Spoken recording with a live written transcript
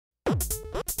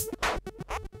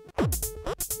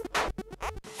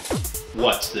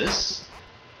What's this?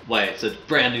 Why, it's a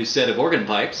brand new set of organ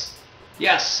pipes.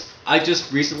 Yes, I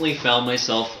just recently found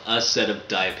myself a set of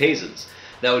diapasons.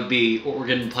 That would be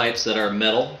organ pipes that are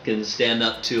metal, can stand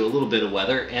up to a little bit of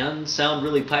weather, and sound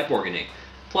really pipe organy.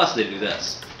 Plus they do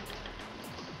this.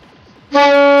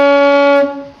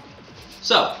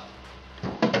 So,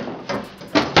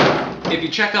 if you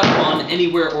check up on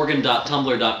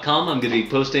anywhereorgan.tumblr.com, I'm going to be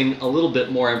posting a little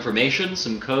bit more information,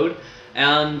 some code,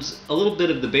 and a little bit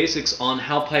of the basics on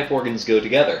how pipe organs go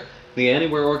together. The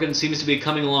Anywhere organ seems to be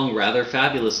coming along rather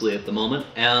fabulously at the moment,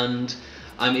 and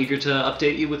I'm eager to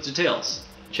update you with details.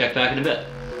 Check back in a bit.